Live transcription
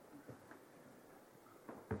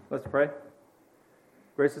Let's pray.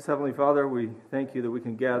 Gracious Heavenly Father, we thank you that we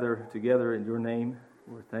can gather together in your name.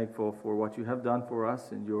 We're thankful for what you have done for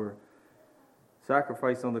us and your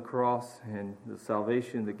sacrifice on the cross and the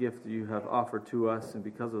salvation, the gift that you have offered to us. And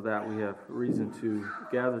because of that, we have reason to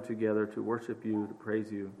gather together to worship you, to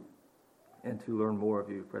praise you, and to learn more of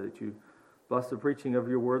you. Pray that you bless the preaching of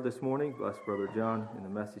your word this morning. Bless Brother John in the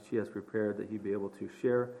message he has prepared, that he be able to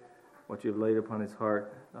share what you have laid upon his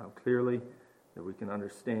heart clearly, that we can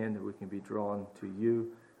understand, that we can be drawn to you,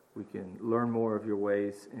 we can learn more of your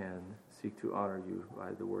ways and seek to honor you by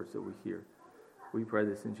the words that we hear. We pray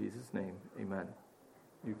this in Jesus' name. Amen.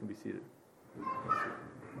 You can be seated.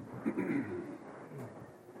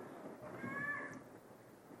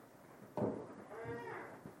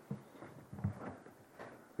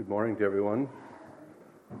 Good morning to everyone.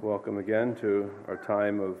 Welcome again to our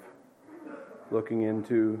time of looking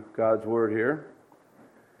into God's Word here.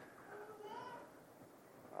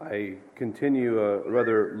 I continue a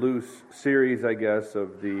rather loose series, I guess,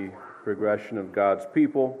 of the progression of God's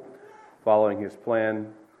people, following His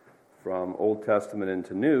plan from Old Testament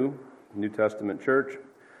into New Testament church.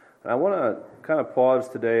 And I want to kind of pause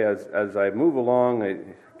today as I move along. I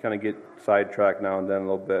kind of get sidetracked now and then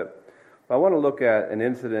a little bit. But I want to look at an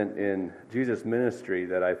incident in Jesus' ministry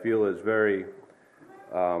that I feel is very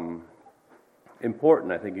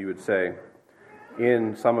important, I think you would say,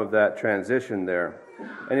 in some of that transition there.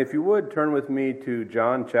 And if you would, turn with me to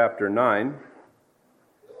John chapter 9.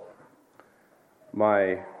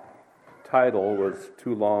 My title was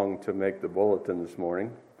too long to make the bulletin this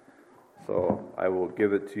morning, so I will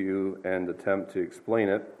give it to you and attempt to explain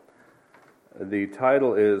it. The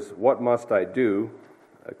title is, What Must I Do?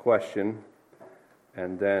 A question,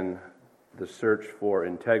 and then the search for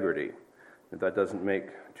integrity. If that doesn't make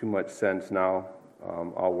too much sense now,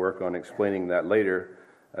 I'll work on explaining that later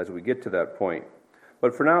as we get to that point.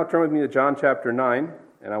 But for now, turn with me to John chapter 9,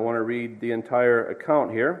 and I want to read the entire account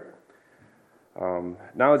here.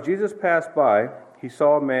 Now as Jesus passed by, he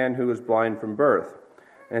saw a man who was blind from birth.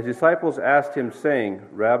 And his disciples asked him, saying,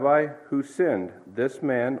 Rabbi, who sinned, this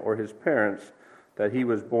man or his parents, that he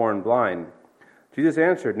was born blind? Jesus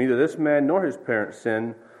answered, Neither this man nor his parents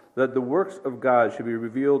sinned, that the works of God should be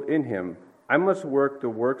revealed in him. I must work the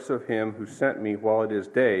works of him who sent me while it is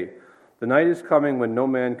day. The night is coming when no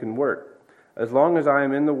man can work. As long as I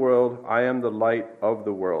am in the world, I am the light of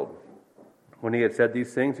the world. When he had said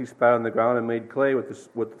these things, he spat on the ground and made clay with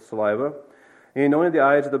the saliva. And he anointed the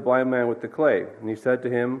eyes of the blind man with the clay. And he said to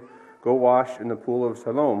him, Go wash in the pool of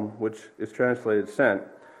Siloam, which is translated sent.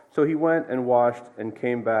 So he went and washed and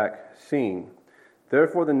came back seeing.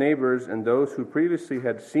 Therefore the neighbors and those who previously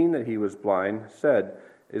had seen that he was blind said,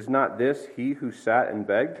 Is not this he who sat and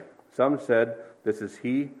begged? Some said, This is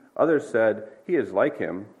he. Others said, He is like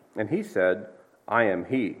him. And he said, I am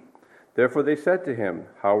he. Therefore they said to him,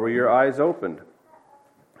 How were your eyes opened?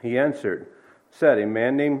 He said, A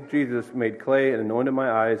man named Jesus made clay and anointed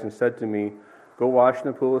my eyes and said to me, Go wash in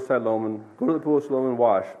the pool of Siloam. Go to the pool of Siloam and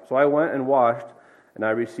wash. So I went and washed, and I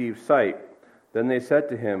received sight. Then they said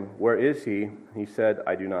to him, Where is he? He said,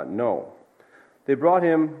 I do not know. They brought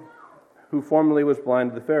him, who formerly was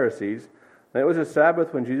blind, to the Pharisees. And it was a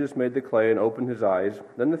Sabbath when Jesus made the clay and opened his eyes.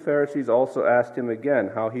 Then the Pharisees also asked him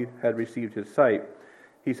again how he had received his sight.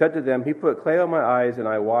 He said to them, He put clay on my eyes, and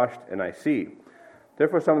I washed, and I see.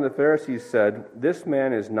 Therefore some of the Pharisees said, This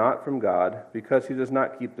man is not from God, because he does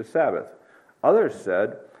not keep the Sabbath. Others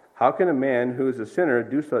said, How can a man who is a sinner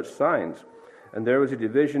do such signs? And there was a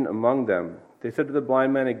division among them. They said to the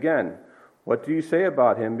blind man again, What do you say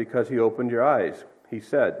about him because he opened your eyes? He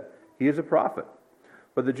said, He is a prophet.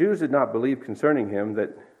 But the Jews did not believe concerning him that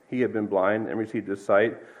he had been blind and received his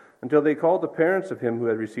sight, until they called the parents of him who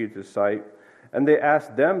had received his sight. And they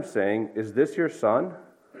asked them, saying, Is this your son,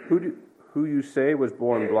 who you say was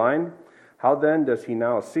born blind? How then does he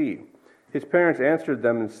now see? His parents answered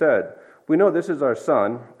them and said, We know this is our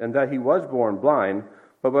son, and that he was born blind,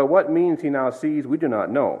 but by what means he now sees we do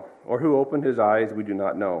not know, or who opened his eyes we do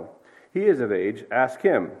not know. He is of age, ask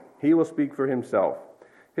him, he will speak for himself.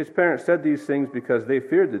 His parents said these things because they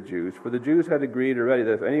feared the Jews, for the Jews had agreed already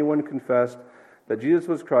that if anyone confessed that Jesus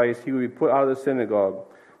was Christ, he would be put out of the synagogue.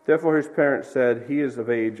 Therefore his parents said, He is of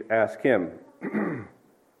age, ask him.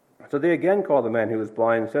 So they again called the man who was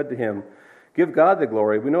blind and said to him, Give God the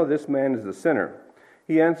glory, we know this man is a sinner.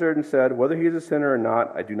 He answered and said, Whether he is a sinner or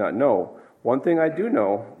not, I do not know. One thing I do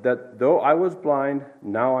know, that though I was blind,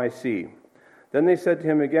 now I see. Then they said to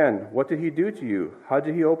him again, What did he do to you? How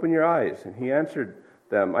did he open your eyes? And he answered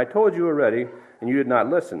them, I told you already, and you did not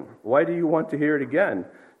listen. Why do you want to hear it again?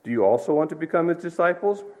 Do you also want to become his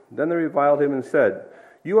disciples? Then they reviled him and said,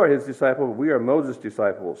 You are his disciple, but we are Moses'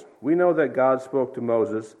 disciples. We know that God spoke to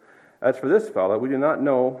Moses. As for this fellow, we do not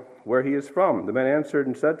know where he is from." The man answered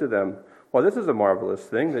and said to them, "Well, this is a marvelous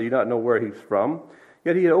thing, that you do not know where he's from.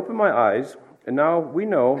 Yet he had opened my eyes, and now we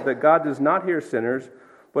know that God does not hear sinners,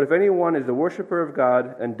 but if anyone is a worshiper of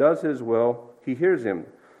God and does his will, he hears him.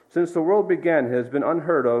 Since the world began, it has been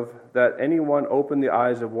unheard of that anyone opened the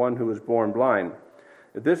eyes of one who was born blind.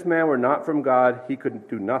 If this man were not from God, he could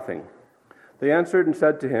do nothing." They answered and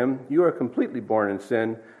said to him, "You are completely born in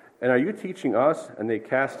sin, and are you teaching us?" And they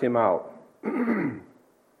cast him out.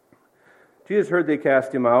 Jesus heard they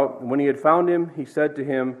cast him out, and when he had found him, he said to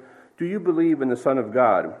him, "Do you believe in the Son of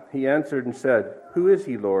God?" He answered and said, "Who is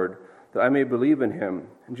he, Lord, that I may believe in him?"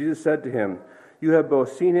 And Jesus said to him, "You have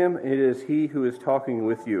both seen him, and it is he who is talking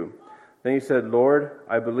with you." Then he said, "Lord,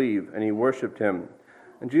 I believe," and he worshipped him.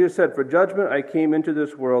 And Jesus said, "For judgment I came into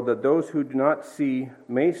this world, that those who do not see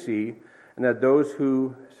may see, and that those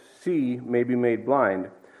who see may be made blind."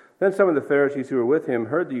 Then some of the Pharisees who were with him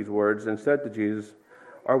heard these words and said to Jesus,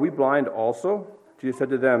 "Are we blind also?" Jesus said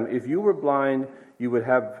to them, "If you were blind, you would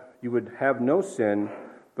have no sin,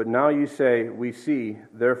 but now you say, 'We see,'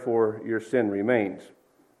 therefore your sin remains."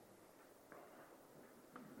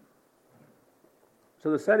 So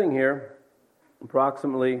the setting here,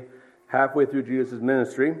 approximately halfway through Jesus'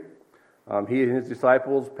 ministry, he and his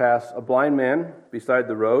disciples pass a blind man beside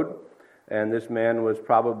the road, and this man was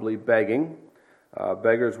probably begging.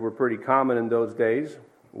 Beggars were pretty common in those days.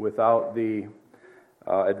 Without the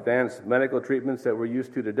advanced medical treatments that we're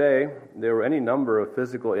used to today, there were any number of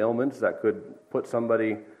physical ailments that could put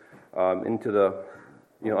somebody into the,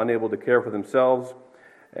 unable to care for themselves.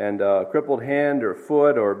 And a crippled hand or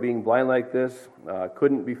foot or being blind like this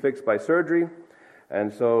couldn't be fixed by surgery.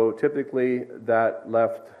 And so typically that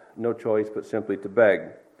left no choice but simply to beg.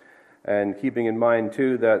 And keeping in mind,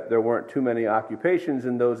 too, that there weren't too many occupations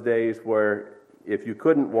in those days where if you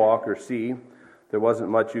couldn't walk or see, there wasn't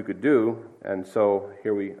much you could do. And so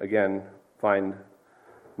here we, again, find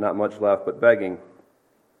not much left but begging.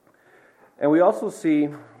 And we also see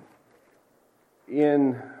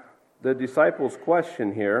in the disciples'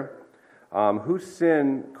 question here, whose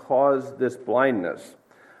sin caused this blindness?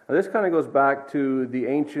 Now, this kind of goes back to the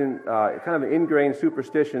ancient, kind of ingrained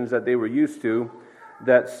superstitions that they were used to,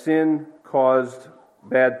 that sin caused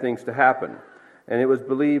bad things to happen. And it was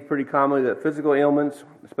believed pretty commonly that physical ailments,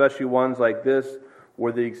 especially ones like this,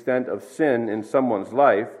 were the extent of sin in someone's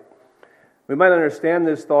life. We might understand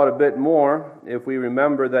this thought a bit more if we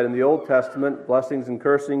remember that in the Old Testament, blessings and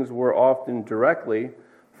cursings were often directly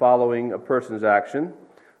following a person's action.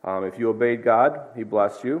 If you obeyed God, He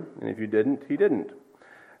blessed you, and if you didn't, He didn't.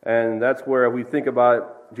 And that's where we think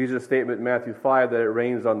about Jesus' statement in Matthew 5 that it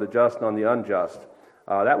rains on the just and on the unjust.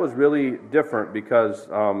 That was really different because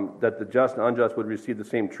that the just and unjust would receive the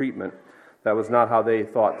same treatment. That was not how they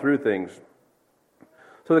thought through things.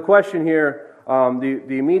 So the question here,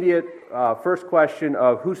 the immediate first question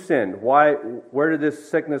of who sinned? Where did this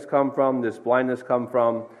sickness come from, this blindness come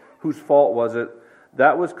from? Whose fault was it?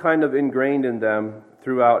 That was kind of ingrained in them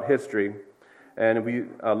throughout history.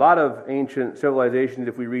 And a lot of ancient civilizations,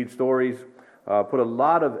 if we read stories, put a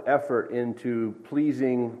lot of effort into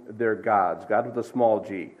pleasing their gods, God with a small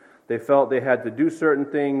g. They felt they had to do certain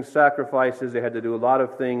things, sacrifices, they had to do a lot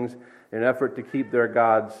of things in an effort to keep their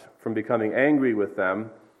gods from becoming angry with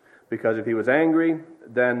them, because if he was angry,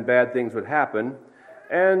 then bad things would happen.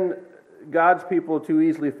 And God's people too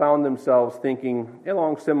easily found themselves thinking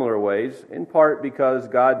along similar ways, in part because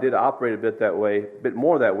God did operate a bit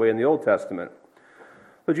more that way in the Old Testament.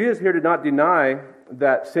 So Jesus here did not deny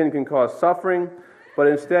that sin can cause suffering, but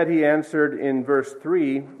instead he answered in verse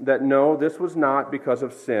 3 that no, this was not because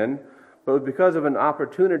of sin, but it was because of an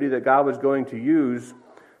opportunity that God was going to use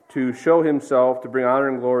to show himself, to bring honor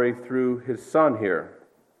and glory through his Son here.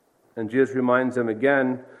 And Jesus reminds them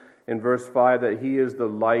again in verse 5 that he is the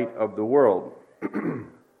light of the world.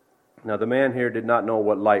 Now the man here did not know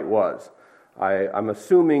what light was. I'm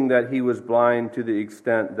assuming that he was blind to the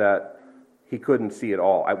extent that he couldn't see at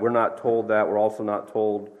all. We're not told that. We're also not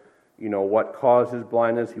told, what caused his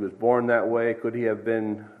blindness. He was born that way. Could he have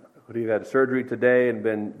had surgery today and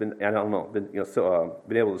been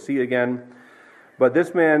able to see again? But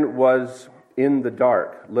this man was in the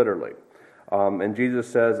dark, literally. And Jesus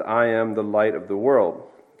says, "I am the light of the world."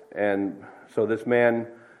 And so this man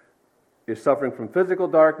is suffering from physical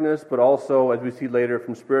darkness, but also, as we see later,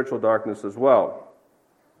 from spiritual darkness as well.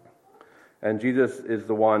 And Jesus is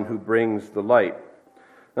the one who brings the light.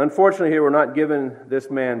 Now, unfortunately, here we're not given this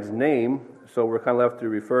man's name, so we're kind of left to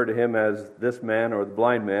refer to him as this man or the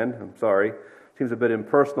blind man. I'm sorry. Seems a bit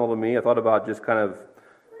impersonal to me. I thought about just kind of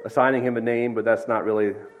assigning him a name, but that's not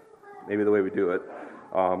really maybe the way we do it.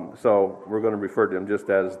 So we're going to refer to him just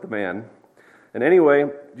as the man. And anyway,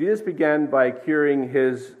 Jesus began by curing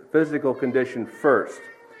his physical condition first.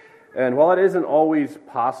 And while it isn't always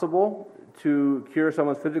possible to cure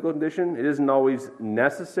someone's physical condition, it isn't always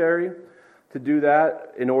necessary to do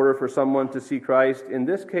that in order for someone to see Christ. In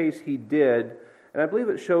this case, he did, and I believe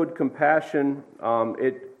it showed compassion.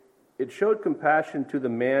 It showed compassion to the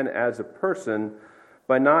man as a person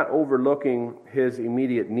by not overlooking his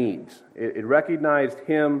immediate needs. It recognized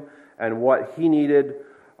him and what he needed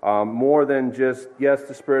more than just, yes,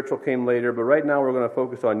 the spiritual came later, but right now we're going to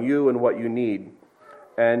focus on you and what you need.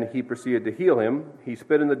 And he proceeded to heal him. He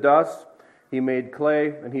spit in the dust, he made clay,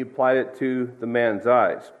 and he applied it to the man's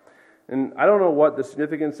eyes. And I don't know what the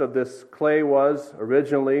significance of this clay was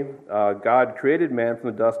originally. God created man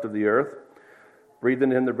from the dust of the earth, breathed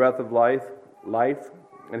into him the breath of life.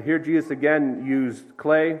 And here Jesus again used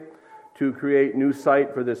clay to create new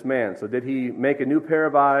sight for this man. So did he make a new pair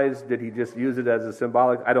of eyes? Did he just use it as a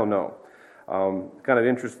symbolic? I don't know. Kind of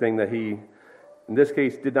interesting that he, in this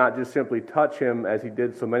case, did not just simply touch him as he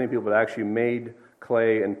did so many people, but actually made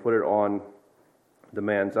clay and put it on the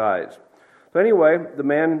man's eyes. So anyway, the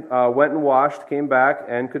man went and washed, came back,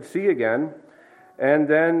 and could see again. And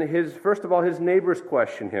then first of all, his neighbors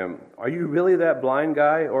questioned him. Are you really that blind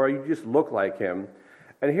guy, or you just look like him?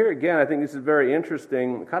 And here again, I think this is very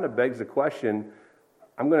interesting. It kind of begs the question.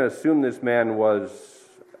 I'm going to assume this man was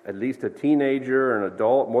at least a teenager or an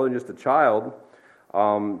adult, more than just a child.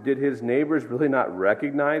 Did his neighbors really not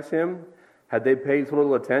recognize him? Had they paid so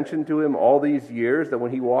little attention to him all these years that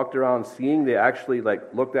when he walked around seeing, they actually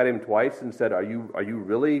looked at him twice and said, Are you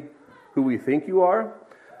really who we think you are?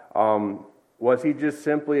 Was he just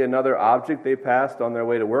simply another object they passed on their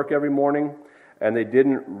way to work every morning, and they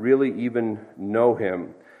didn't really even know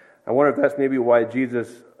him? I wonder if that's maybe why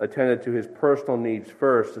Jesus attended to his personal needs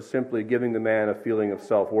first, is simply giving the man a feeling of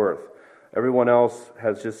self-worth. Everyone else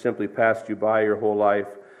has just simply passed you by your whole life.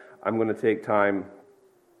 I'm going to take time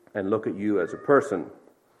and look at you as a person.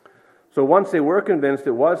 So once they were convinced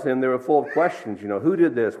it was him, they were full of questions. Who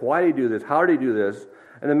did this? Why did he do this? How did he do this?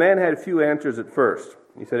 And the man had a few answers at first.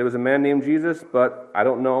 He said it was a man named Jesus, but I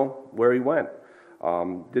don't know where he went.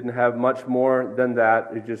 Didn't have much more than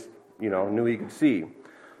that. He just, knew he could see.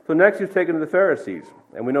 So next he was taken to the Pharisees.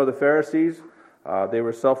 And we know the Pharisees, they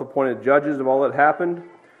were self-appointed judges of all that happened.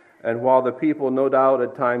 And while the people no doubt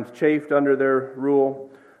at times chafed under their rule,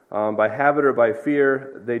 by habit or by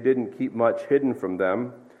fear, they didn't keep much hidden from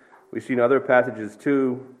them. We see in other passages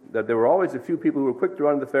too that there were always a few people who were quick to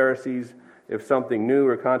run to the Pharisees if something new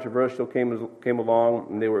or controversial came along,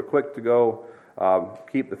 and they were quick to go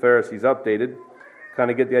keep the Pharisees updated.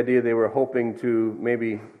 Kind of get the idea they were hoping to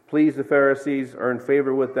maybe please the Pharisees, earn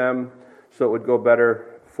favor with them, so it would go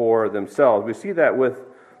better for themselves. We see that with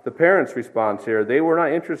the parents' response here. They were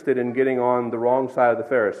not interested in getting on the wrong side of the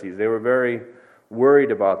Pharisees. They were very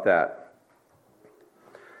worried about that.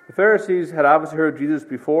 The Pharisees had obviously heard Jesus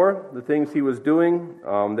before, the things he was doing.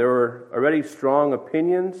 There were already strong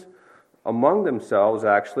opinions among themselves,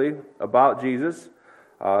 actually, about Jesus.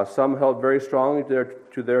 Some held very strongly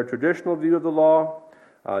to their traditional view of the law.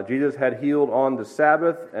 Jesus had healed on the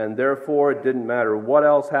Sabbath, and therefore it didn't matter what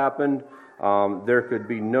else happened. There could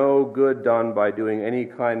be no good done by doing any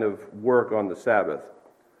kind of work on the Sabbath.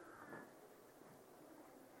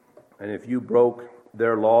 And if you broke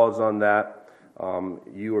their laws on that,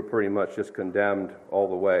 you were pretty much just condemned all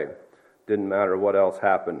the way. Didn't matter what else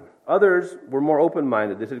happened. Others were more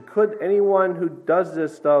open-minded. They said, could anyone who does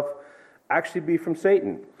this stuff actually be from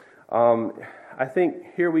Satan? I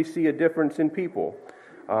think here we see a difference in people.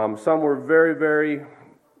 Some were very, very,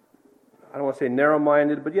 I don't want to say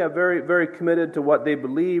narrow-minded, but very, very committed to what they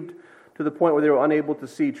believed to the point where they were unable to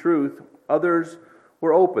see truth. Others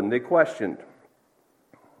were open. They questioned.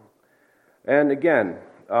 And again,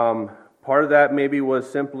 part of that maybe was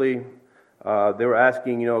simply they were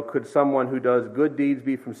asking, could someone who does good deeds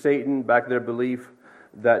be from Satan? Back to their belief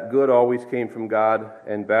that good always came from God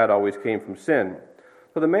and bad always came from sin.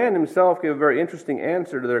 So the man himself gave a very interesting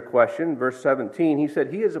answer to their question. Verse 17, he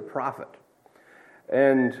said, he is a prophet.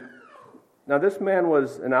 And now this man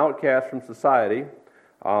was an outcast from society.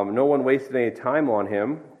 No one wasted any time on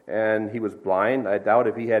him, and he was blind. I doubt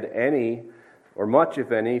if he had any, or much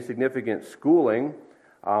if any, significant schooling.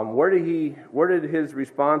 Where did his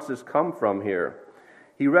responses come from here?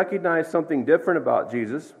 He recognized something different about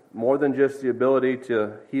Jesus, more than just the ability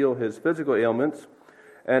to heal his physical ailments.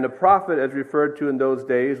 And a prophet, as referred to in those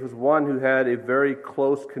days, was one who had a very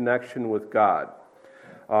close connection with God.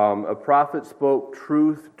 A prophet spoke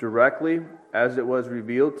truth directly as it was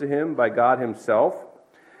revealed to him by God himself.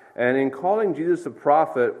 And in calling Jesus a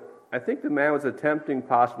prophet, I think the man was attempting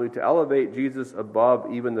possibly to elevate Jesus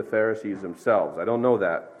above even the Pharisees themselves. I don't know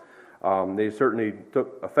that. They certainly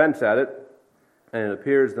took offense at it, and it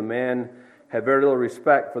appears the man had very little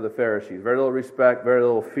respect for the Pharisees, very little respect, very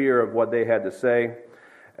little fear of what they had to say.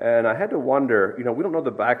 And I had to wonder, we don't know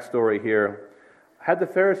the backstory here. Had the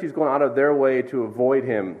Pharisees gone out of their way to avoid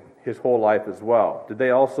him his whole life as well? Did they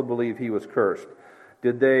also believe he was cursed?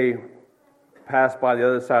 Did they pass by the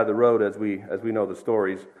other side of the road, as we know the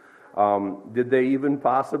stories? Did they even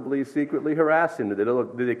possibly secretly harass him?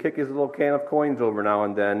 Did they kick his little can of coins over now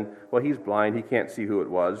and then? Well, he's blind. He can't see who it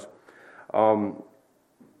was.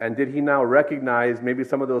 And did he now recognize maybe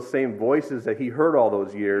some of those same voices that he heard all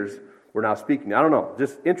those years were now speaking? I don't know.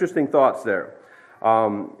 Just interesting thoughts there.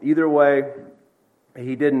 Either way,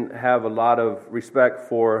 he didn't have a lot of respect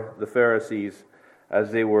for the Pharisees as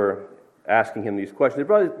they were asking him these questions. They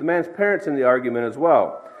brought the man's parents in the argument as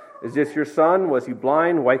well. Is this your son? Was he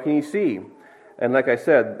blind? Why can he see? And like I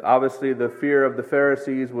said, obviously the fear of the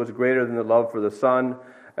Pharisees was greater than the love for the son,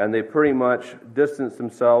 and they pretty much distanced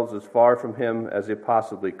themselves as far from him as they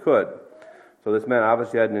possibly could. So this man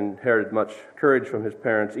obviously hadn't inherited much courage from his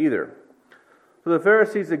parents either. So the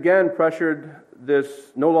Pharisees again pressured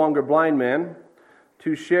this no longer blind man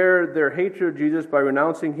to share their hatred of Jesus by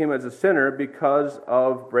renouncing him as a sinner because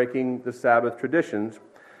of breaking the Sabbath traditions.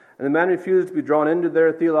 And the man refused to be drawn into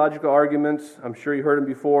their theological arguments. I'm sure you heard him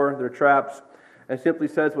before, their traps, and simply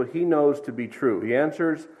says what he knows to be true. He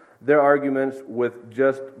answers their arguments with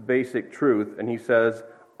just basic truth, and he says,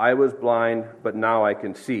 I was blind, but now I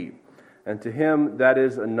can see. And to him, that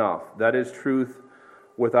is enough. That is truth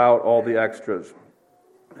without all the extras.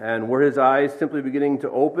 And were his eyes simply beginning to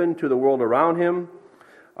open to the world around him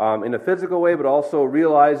in a physical way, but also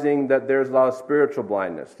realizing that there's a lot of spiritual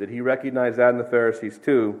blindness? Did he recognize that in the Pharisees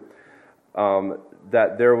too,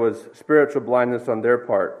 that there was spiritual blindness on their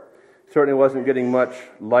part? Certainly wasn't getting much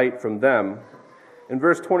light from them. In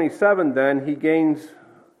verse 27 then, he gains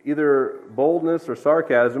either boldness or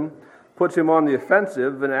sarcasm, puts him on the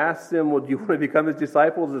offensive, and asks him, well, do you want to become his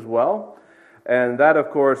disciples as well? And that, of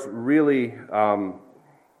course, really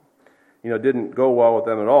didn't go well with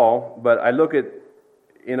them at all. But I look at,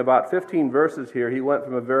 in about 15 verses here, he went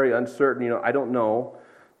from a very uncertain, I don't know,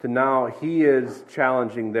 to now he is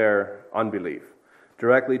challenging their unbelief,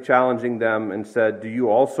 directly challenging them and said, do you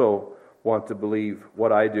also want to believe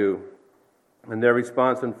what I do? And their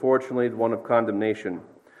response, unfortunately, is one of condemnation.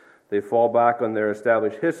 They fall back on their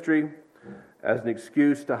established history as an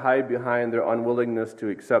excuse to hide behind their unwillingness to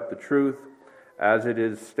accept the truth as it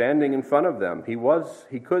is standing in front of them.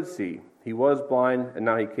 He could see. He was blind, and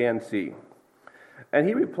now he can see. And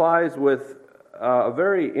he replies with a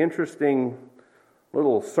very interesting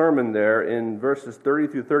little sermon there in verses 30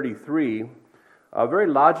 through 33, a very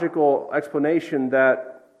logical explanation that,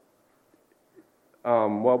 we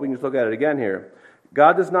can just look at it again here.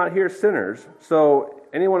 God does not hear sinners, so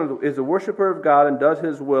anyone who is a worshiper of God and does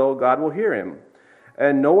his will, God will hear him.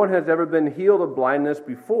 And no one has ever been healed of blindness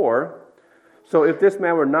before, so if this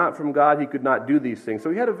man were not from God, he could not do these things.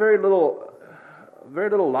 So he had a very little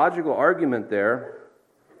logical argument there,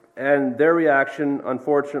 and their reaction,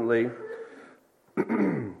 unfortunately,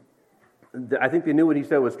 I think they knew what he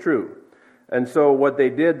said was true. And so what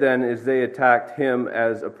they did then is they attacked him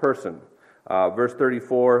as a person. Verse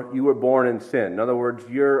 34, you were born in sin. In other words,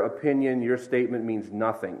 your opinion, your statement means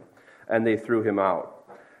nothing. And they threw him out.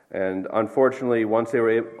 And unfortunately, once they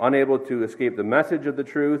were unable to escape the message of the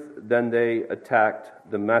truth, then they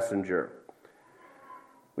attacked the messenger.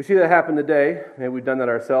 We see that happen today. Maybe we've done that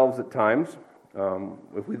ourselves at times.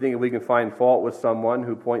 If we can find fault with someone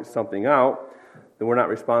who points something out, then we're not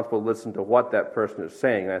responsible to listen to what that person is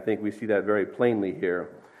saying. And I think we see that very plainly here.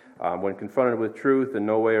 When confronted with truth and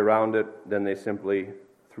no way around it, then they simply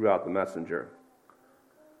threw out the messenger.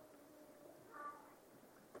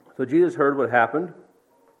 So Jesus heard what happened,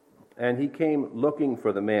 and he came looking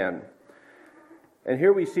for the man. And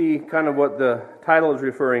here we see kind of what the title is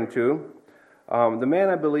referring to. The man,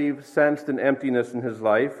 I believe, sensed an emptiness in his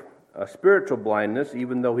life, a spiritual blindness,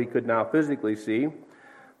 even though he could now physically see.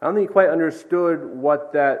 I don't think he quite understood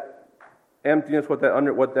what that emptiness, what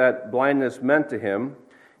that blindness meant to him.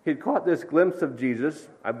 He had caught this glimpse of Jesus,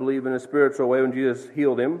 I believe in a spiritual way, when Jesus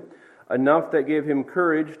healed him, enough that gave him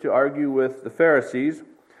courage to argue with the Pharisees.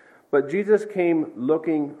 But Jesus came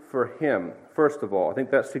looking for him, first of all. I think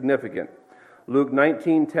that's significant. Luke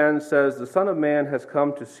 19:10 says, the Son of Man has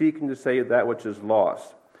come to seek and to save that which is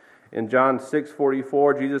lost. In John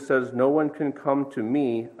 6:44, Jesus says, no one can come to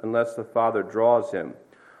me unless the Father draws him.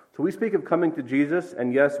 So we speak of coming to Jesus,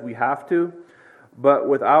 and yes, we have to. But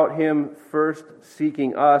without him first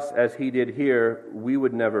seeking us as he did here, we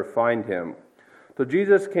would never find him. So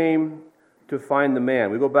Jesus came to find the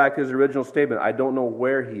man. We go back to his original statement, I don't know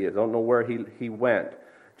where he is, I don't know where he went.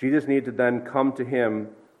 Jesus needed to then come to him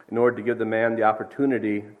in order to give the man the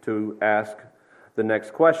opportunity to ask the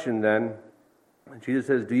next question then. Jesus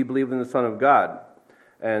says, do you believe in the Son of God?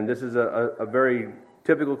 And this is a very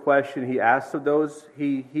typical question he asks of those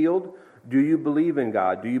he healed. Do you believe in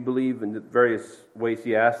God? Do you believe in the various ways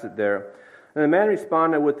he asked it there? And the man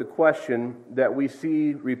responded with the question that we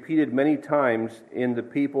see repeated many times in the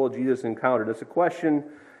people Jesus encountered. It's a question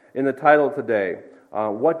in the title today.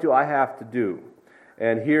 What do I have to do?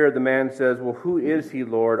 And here the man says, well, who is he,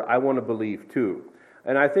 Lord? I want to believe too.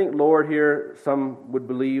 And I think Lord here, some would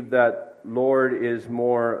believe that Lord is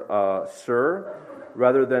more sir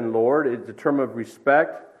rather than Lord. It's a term of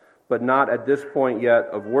respect, but not at this point yet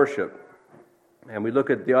of worship. And we look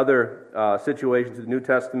at the other situations in the New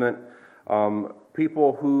Testament,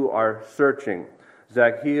 people who are searching.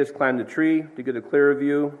 Zacchaeus climbed a tree to get a clearer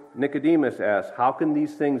view. Nicodemus asked, how can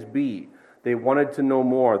these things be? They wanted to know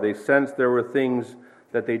more. They sensed there were things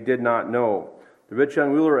that they did not know. The rich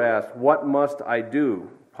young ruler asked, what must I do?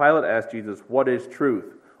 Pilate asked Jesus, what is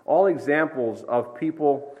truth? All examples of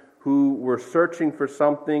people who were searching for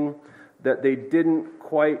something that they didn't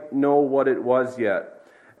quite know what it was yet.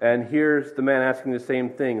 And here's the man asking the same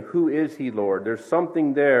thing. Who is he, Lord? There's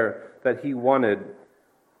something there that he wanted,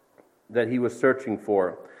 that he was searching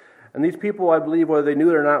for. And these people, I believe, whether they knew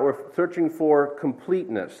it or not, were searching for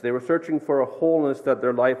completeness. They were searching for a wholeness that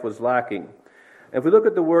their life was lacking. If we look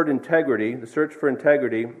at the word integrity, the search for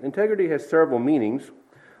integrity, integrity has several meanings.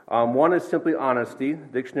 One is simply honesty. The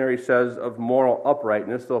dictionary says of moral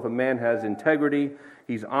uprightness. So if a man has integrity,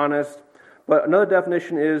 he's honest. But another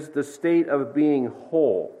definition is the state of being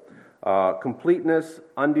whole. Completeness,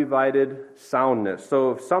 undivided, soundness.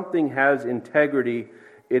 So if something has integrity,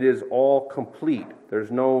 it is all complete.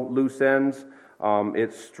 There's no loose ends.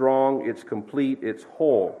 It's strong, it's complete, it's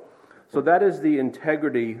whole. So that is the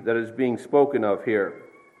integrity that is being spoken of here.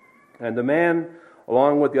 And the man,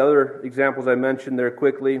 along with the other examples I mentioned there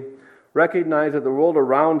quickly, recognized that the world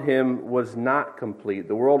around him was not complete.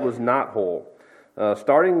 The world was not whole.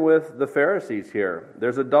 Starting with the Pharisees here.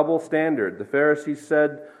 There's a double standard. The Pharisees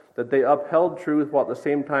said that they upheld truth while at the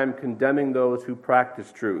same time condemning those who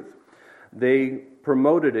practiced truth. They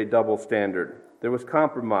promoted a double standard. There was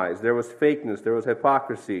compromise, there was fakeness, there was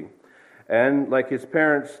hypocrisy. And like his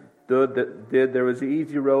parents did, there was the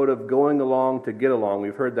easy road of going along to get along.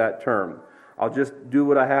 We've heard that term. I'll just do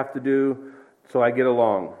what I have to do so I get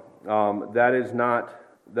along. That is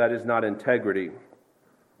not integrity.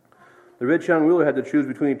 The rich young ruler had to choose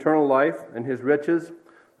between eternal life and his riches.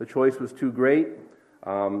 The choice was too great.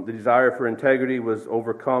 The desire for integrity was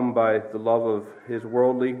overcome by the love of his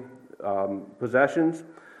worldly possessions.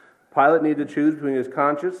 Pilate needed to choose between his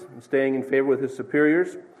conscience and staying in favor with his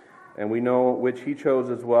superiors, and we know which he chose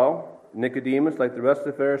as well. Nicodemus, like the rest of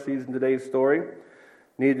the Pharisees in today's story,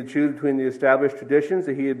 needed to choose between the established traditions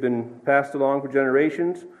that he had been passed along for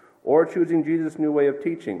generations or choosing Jesus' new way of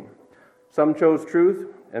teaching. Some chose truth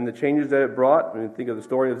and the changes that it brought. When you think of the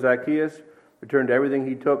story of Zacchaeus, returned everything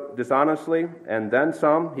he took dishonestly, and then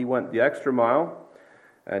some. He went the extra mile.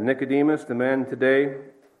 And Nicodemus, the man today,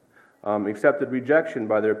 accepted rejection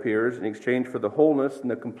by their peers in exchange for the wholeness and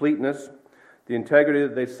the completeness, the integrity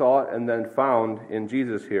that they sought and then found in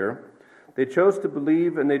Jesus here. They chose to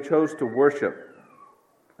believe and they chose to worship.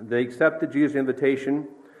 They accepted Jesus' invitation.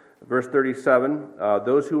 Verse 37,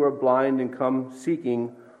 those who are blind and come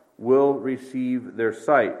seeking will receive their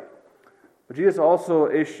sight. But Jesus also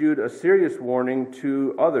issued a serious warning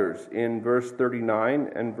to others in verse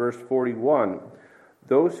 39 and verse 41.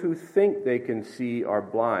 Those who think they can see are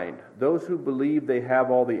blind. Those who believe they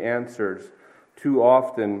have all the answers too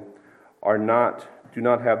often do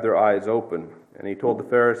not have their eyes open. And he told the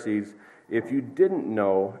Pharisees, if you didn't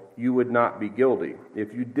know, you would not be guilty.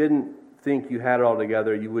 If you didn't think you had it all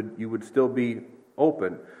together, you would still be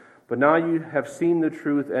open. But now you have seen the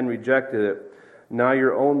truth and rejected it. Now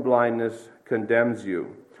your own blindness condemns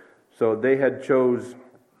you. So they had chose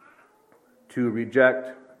to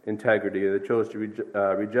reject integrity. They chose to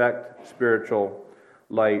reject spiritual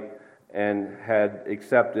light and had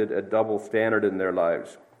accepted a double standard in their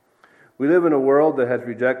lives. We live in a world that has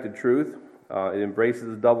rejected truth. It embraces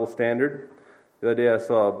a double standard. The other day I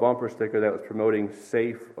saw a bumper sticker that was promoting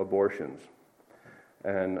safe abortions.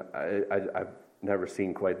 And I've never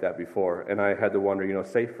seen quite that before. And I had to wonder,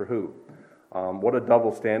 safe for who? What a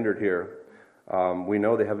double standard here. We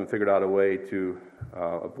know they haven't figured out a way to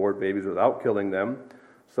abort babies without killing them.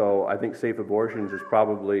 So I think safe abortions is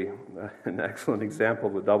probably an excellent example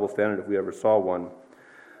of a double standard if we ever saw one.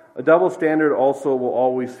 A double standard also will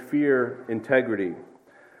always fear integrity,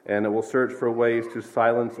 and it will search for ways to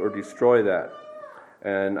silence or destroy that.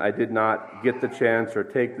 And I did not get the chance or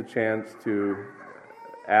take the chance to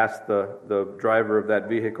ask the driver of that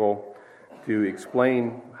vehicle to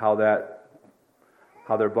explain how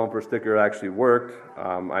their bumper sticker actually worked.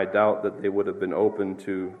 I doubt that they would have been open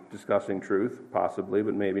to discussing truth, possibly,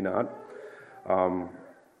 but maybe not.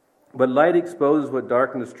 But light exposes what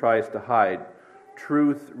darkness tries to hide.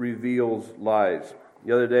 Truth reveals lies.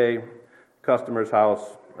 The other day, customer's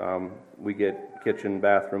house, we get kitchen,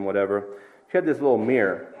 bathroom, whatever. She had this little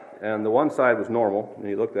mirror, and the one side was normal, and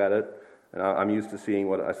you looked at it, and I'm used to seeing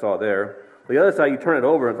what I saw there. The other side, you turn it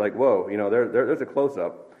over, and it's like, whoa, there's a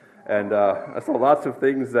close-up. And I saw lots of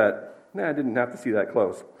things that, I didn't have to see that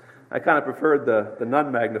close. I kind of preferred the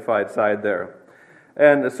non-magnified side there.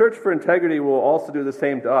 And the search for integrity will also do the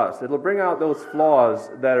same to us. It'll bring out those flaws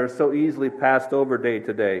that are so easily passed over day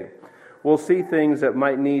to day. We'll see things that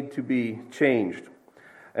might need to be changed.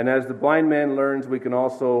 And as the blind man learns, we can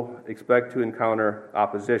also expect to encounter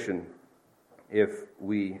opposition if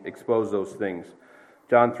we expose those things.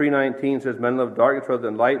 John 3:19 says, "Men love darkness rather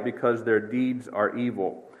than light because their deeds are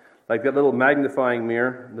evil." Like that little magnifying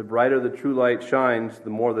mirror, the brighter the true light shines, the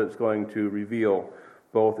more that it's going to reveal,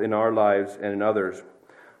 both in our lives and in others.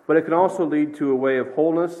 But it can also lead to a way of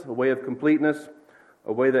wholeness, a way of completeness,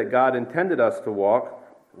 a way that God intended us to walk,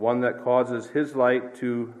 one that causes His light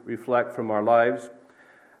to reflect from our lives.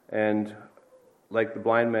 And like the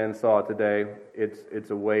blind man saw today,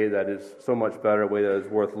 it's a way that is so much better, a way that is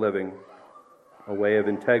worth living, a way of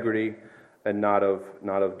integrity and not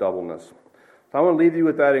of doubleness. So I want to leave you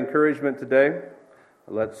with that encouragement today.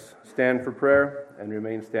 Let's stand for prayer and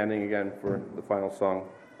remain standing again for the final song.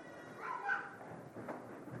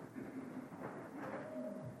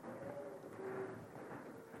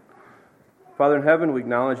 Father in heaven, we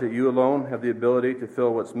acknowledge that You alone have the ability to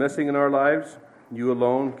fill what's missing in our lives. You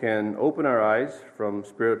alone can open our eyes from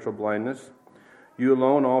spiritual blindness. You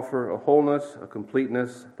alone offer a wholeness, a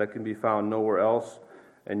completeness that can be found nowhere else,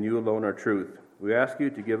 and You alone are truth. We ask You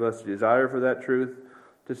to give us a desire for that truth,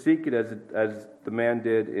 to seek it as the man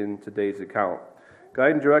did in today's account.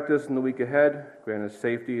 Guide and direct us in the week ahead. Grant us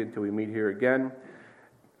safety until we meet here again.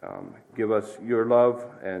 Give us Your love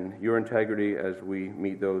and Your integrity as we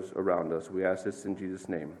meet those around us. We ask this in Jesus'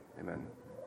 name. Amen.